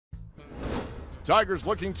Tigers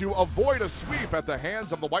looking to avoid a sweep at the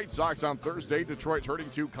hands of the White Sox on Thursday. Detroit turning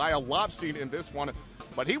to Kyle Lobstein in this one,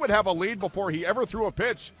 but he would have a lead before he ever threw a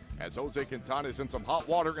pitch, as Jose Quintana is in some hot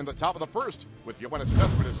water in the top of the first with Yoenis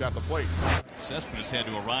Cespedes at the plate. Cespedes had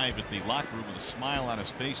to arrive at the locker room with a smile on his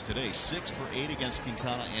face today. 6 for 8 against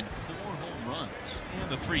Quintana and 4 home runs. And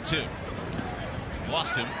the 3-2.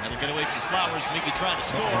 Lost him. That'll get away from Flowers. Miggy trying to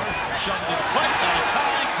score. Shoved to the plate. Out of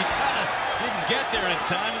time. Quintana didn't get there in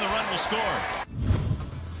time, and the run will score.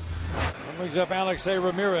 That brings up Alexei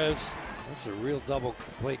Ramirez. That's a real double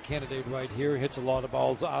play candidate right here. Hits a lot of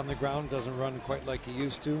balls on the ground. Doesn't run quite like he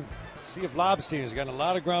used to. See if Lobstein has got a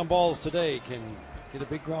lot of ground balls today. Can get a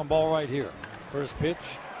big ground ball right here. First pitch.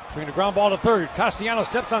 Swing a ground ball to third. Castellanos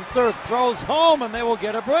steps on third. Throws home, and they will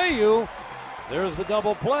get Abreu. There's the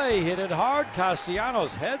double play. Hit it hard.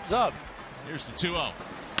 Castellanos heads up. Here's the 2-0.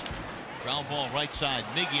 Ground ball right side.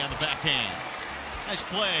 Miggy on the backhand. Nice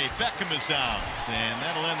play. Beckham is out. And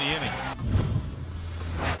that'll end the inning.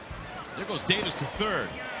 There goes Davis to third.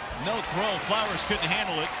 No throw. Flowers couldn't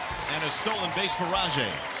handle it. And a stolen base for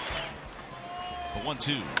Rajay. The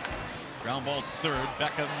 1-2. Ground ball to third.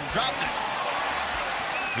 Beckham dropped it.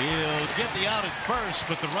 He'll get the out at first,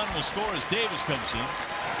 but the run will score as Davis comes in.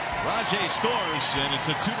 Rajay scores, and it's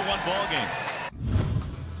a 2-1 ball game.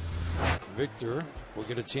 Victor will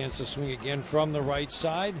get a chance to swing again from the right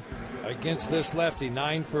side against this lefty.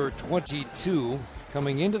 9 for 22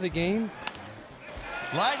 coming into the game.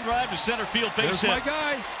 Line drive to center field, base hit. There's my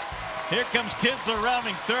guy. Here comes Kinsler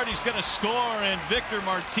rounding third. He's going to score, and Victor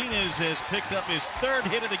Martinez has picked up his 3rd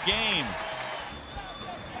hit of the game.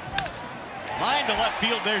 Line to left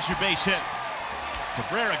field. There's your base hit.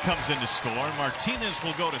 Cabrera comes in to score. Martinez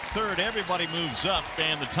will go to third. Everybody moves up,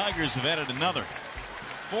 and the Tigers have added another.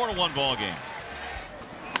 4-1 ball game.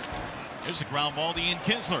 There's a ground ball to Ian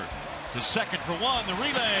Kinsler. To second for one. The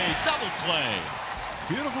relay. Double play.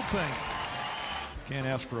 Beautiful thing. Can't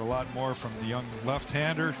ask for a lot more from the young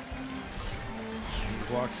left-hander.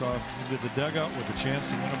 He walks off into the dugout with a chance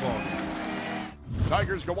to win a ball game.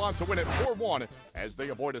 Tigers go on to win it 4-1 as they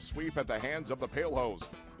avoid a sweep at the hands of the Pale Hose.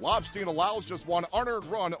 Lobstein allows just one unearned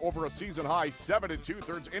run over a season-high 7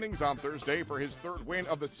 2/3 innings on Thursday for his 3rd win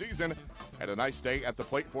of the season. And a nice day at the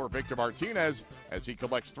plate for Victor Martinez as he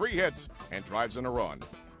collects 3 hits and drives in a run.